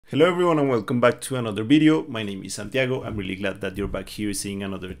Hello everyone and welcome back to another video. My name is Santiago. I'm really glad that you're back here seeing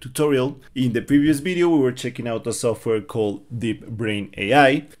another tutorial. In the previous video we were checking out a software called DeepBrain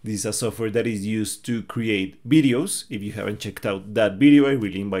AI. This is a software that is used to create videos. If you haven't checked out that video, I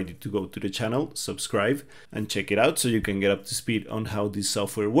really invite you to go to the channel, subscribe and check it out so you can get up to speed on how this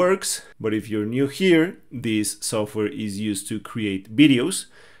software works. But if you're new here, this software is used to create videos.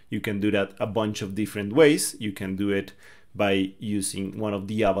 You can do that a bunch of different ways. You can do it by using one of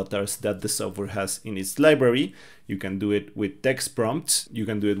the avatars that the software has in its library. You can do it with text prompts. You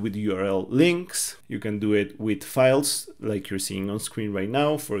can do it with URL links. You can do it with files like you're seeing on screen right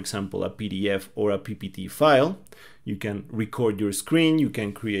now, for example, a PDF or a PPT file. You can record your screen. You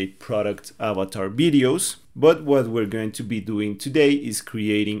can create product avatar videos. But what we're going to be doing today is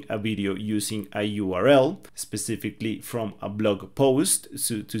creating a video using a URL, specifically from a blog post,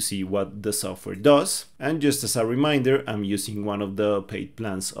 to see what the software does. And just as a reminder, I'm using one of the paid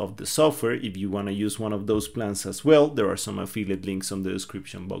plans of the software. If you want to use one of those plans as well, there are some affiliate links on the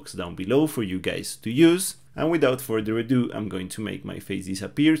description box down below for you guys to use. And without further ado, I'm going to make my face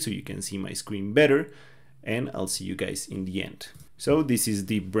disappear so you can see my screen better. And I'll see you guys in the end. So this is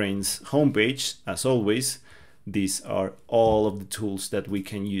DeepBrain's homepage. As always, these are all of the tools that we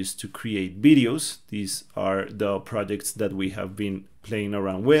can use to create videos. These are the projects that we have been playing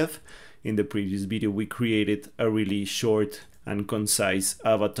around with. In the previous video, we created a really short and concise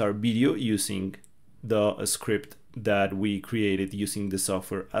avatar video using the script that we created using the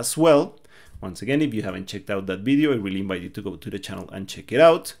software as well. Once again, if you haven't checked out that video, I really invite you to go to the channel and check it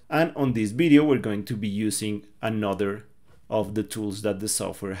out. And on this video, we're going to be using another of the tools that the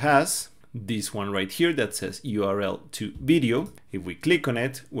software has. This one right here that says URL to video. If we click on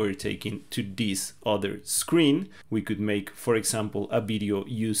it, we're taken to this other screen. We could make, for example, a video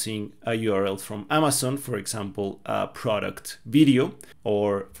using a URL from Amazon, for example, a product video,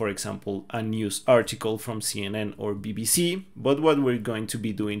 or for example, a news article from CNN or BBC. But what we're going to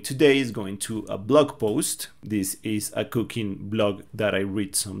be doing today is going to a blog post. This is a cooking blog that I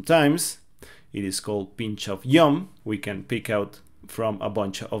read sometimes. It is called Pinch of Yum. We can pick out from a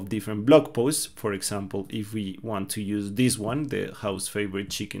bunch of different blog posts. For example, if we want to use this one, the house favorite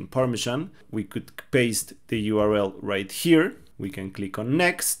chicken parmesan, we could paste the URL right here. We can click on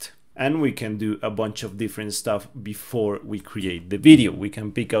next and we can do a bunch of different stuff before we create the video. We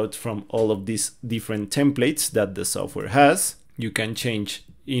can pick out from all of these different templates that the software has. You can change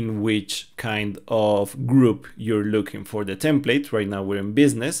in which kind of group you're looking for the template. Right now we're in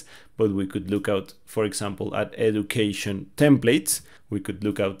business, but we could look out, for example, at education templates. We could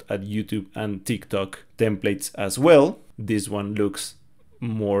look out at YouTube and TikTok templates as well. This one looks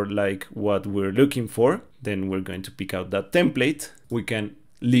more like what we're looking for. Then we're going to pick out that template. We can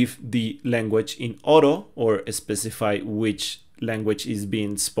leave the language in auto or specify which language is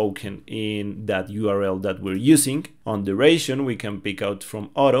being spoken in that URL that we're using. On duration, we can pick out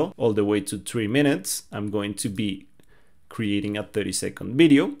from auto all the way to 3 minutes. I'm going to be creating a 30-second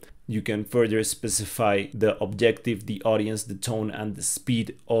video. You can further specify the objective, the audience, the tone, and the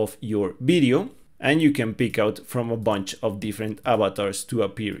speed of your video. And you can pick out from a bunch of different avatars to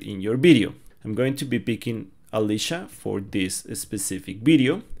appear in your video. I'm going to be picking Alicia for this specific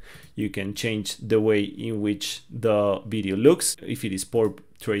video. You can change the way in which the video looks, if it is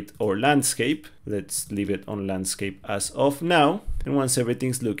portrait or landscape. Let's leave it on landscape as of now. And once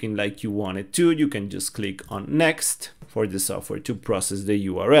everything's looking like you want it to, you can just click on next for the software to process the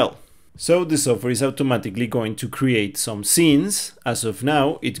URL. So the software is automatically going to create some scenes. As of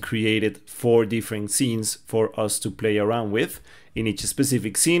now, it created 4 different scenes for us to play around with. In each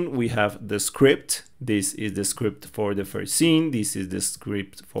specific scene, we have the script. This is the script for the first scene. This is the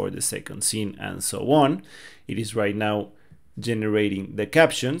script for the second scene, and so on. It is right now generating the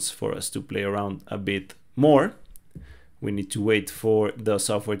captions for us to play around a bit more. We need to wait for the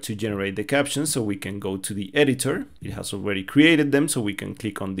software to generate the captions so we can go to the editor. It has already created them, so we can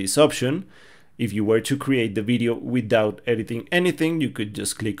click on this option. If you were to create the video without editing anything, you could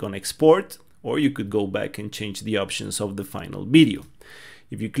just click on export, or you could go back and change the options of the final video.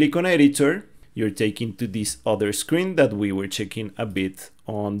 If you click on editor, you're taken to this other screen that we were checking a bit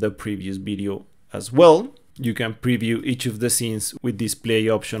on the previous video as well. You can preview each of the scenes with this play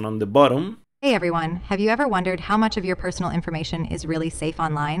option on the bottom. Hey everyone, have you ever wondered how much of your personal information is really safe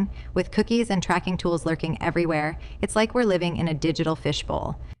online? With cookies and tracking tools lurking everywhere, it's like we're living in a digital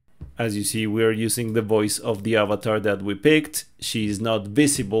fishbowl. As you see, we are using the voice of the avatar that we picked. She is not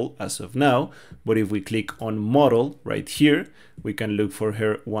visible as of now, but if we click on model right here, we can look for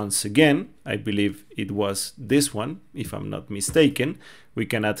her once again. I believe it was this one, if I'm not mistaken. We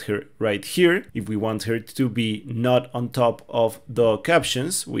can add her right here. If we want her to be not on top of the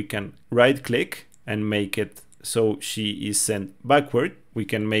captions, we can right click and make it so she is sent backward. We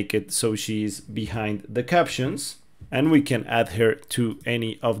can make it so she is behind the captions, and we can add her to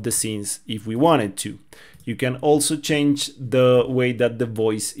any of the scenes if we wanted to. You can also change the way that the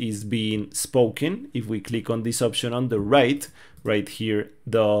voice is being spoken. If we click on this option on the right here,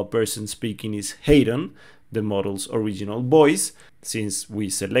 the person speaking is Hayden, the model's original voice. Since we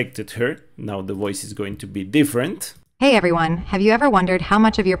selected her, now the voice is going to be different. Hey everyone, have you ever wondered how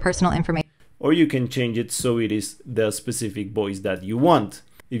much of your personal information? Or you can change it so it is the specific voice that you want.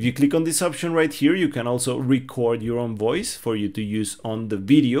 If you click on this option right here, you can also record your own voice for you to use on the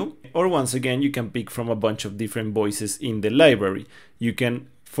video. Or once again, you can pick from a bunch of different voices in the library. You can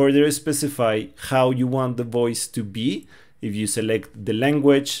further specify how you want the voice to be. If you select the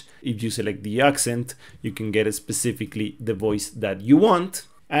language, if you select the accent, you can get specifically the voice that you want,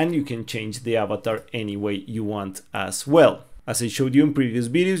 and you can change the avatar any way you want as well. As I showed you in previous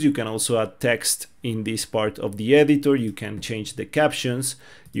videos, you can also add text in this part of the editor. You can change the captions,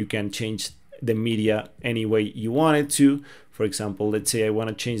 you can change the media any way you want it to. For example, let's say I want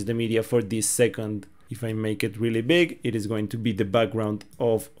to change the media for this second. If I make it really big, it is going to be the background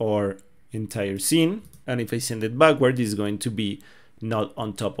of our entire scene. And if I send it backward, it's going to be not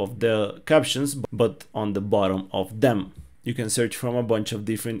on top of the captions, but on the bottom of them. You can search from a bunch of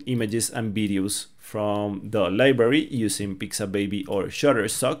different images and videos from the library using Pixabay or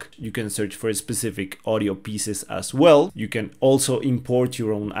Shutterstock. You can search for specific audio pieces as well. You can also import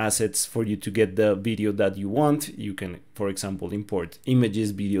your own assets for you to get the video that you want. You can, for example, import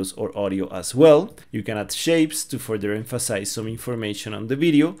images, videos, or audio as well. You can add shapes to further emphasize some information on the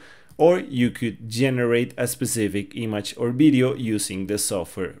video, or you could generate a specific image or video using the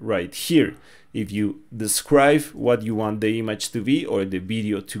software right here. If you describe what you want the image to be or the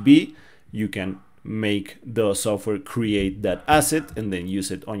video to be, you can make the software create that asset and then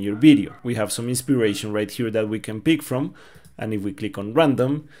use it on your video. We have some inspiration right here that we can pick from, and if we click on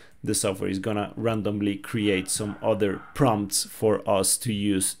random, the software is gonna randomly create some other prompts for us to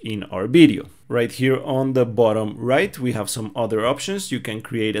use in our video. Right here on the bottom right, we have some other options. You can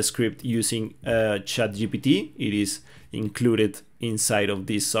create a script using ChatGPT. It is included inside of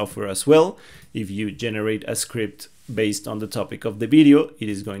this software as well. If you generate a script based on the topic of the video, it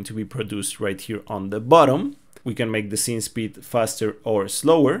is going to be produced right here on the bottom. We can make the scene speed faster or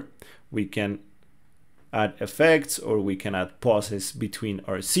slower. We can add effects, or we can add pauses between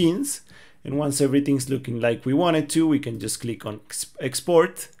our scenes. And once everything's looking like we want it to, we can just click on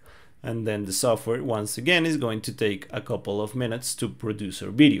export, and then the software once again is going to take a couple of minutes to produce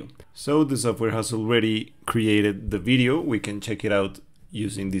our video. So the software has already created the video. We can check it out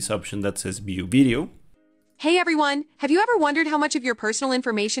using this option that says view video. Hey everyone, have you ever wondered how much of your personal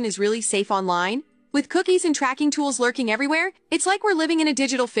information is really safe online? With cookies and tracking tools lurking everywhere, it's like we're living in a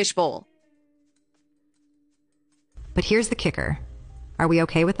digital fishbowl. But here's the kicker. Are we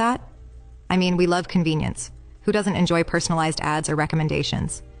okay with that? I mean, we love convenience. Who doesn't enjoy personalized ads or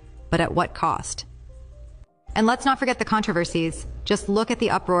recommendations? But at what cost? And let's not forget the controversies. Just look at the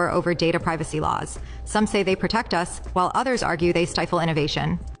uproar over data privacy laws. Some say they protect us, while others argue they stifle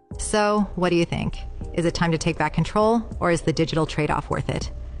innovation. So, what do you think? Is it time to take back control, or is the digital trade-off worth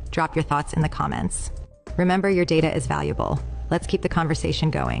it? Drop your thoughts in the comments. Remember, your data is valuable. Let's keep the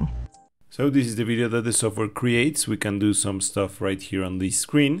conversation going. So this is the video that the software creates. We can do some stuff right here on the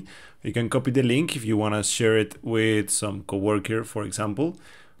screen. You can copy the link if you want to share it with some coworker, for example,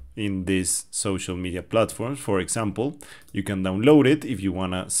 in these social media platforms. For example, you can download it if you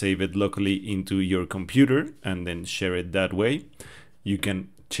want to save it locally into your computer and then share it that way. You can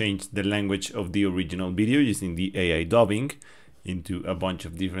change the language of the original video using the AI dubbing into a bunch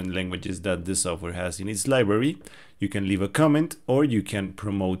of different languages that the software has in its library. You can leave a comment, or you can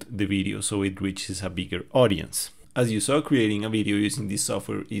promote the video so it reaches a bigger audience. As you saw, creating a video using this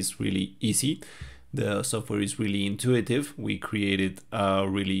software is really easy. The software is really intuitive. We created a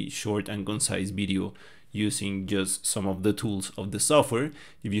really short and concise video using just some of the tools of the software.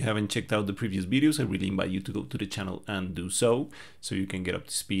 If you haven't checked out the previous videos, I really invite you to go to the channel and do so you can get up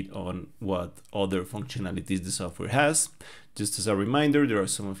to speed on what other functionalities the software has. Just as a reminder, there are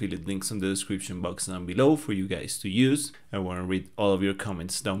some affiliate links in the description box down below for you guys to use. I want to read all of your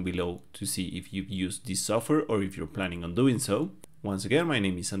comments down below to see if you've used this software or if you're planning on doing so. Once again, my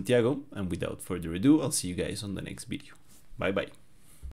name is Santiago, and without further ado, I'll see you guys on the next video. Bye bye.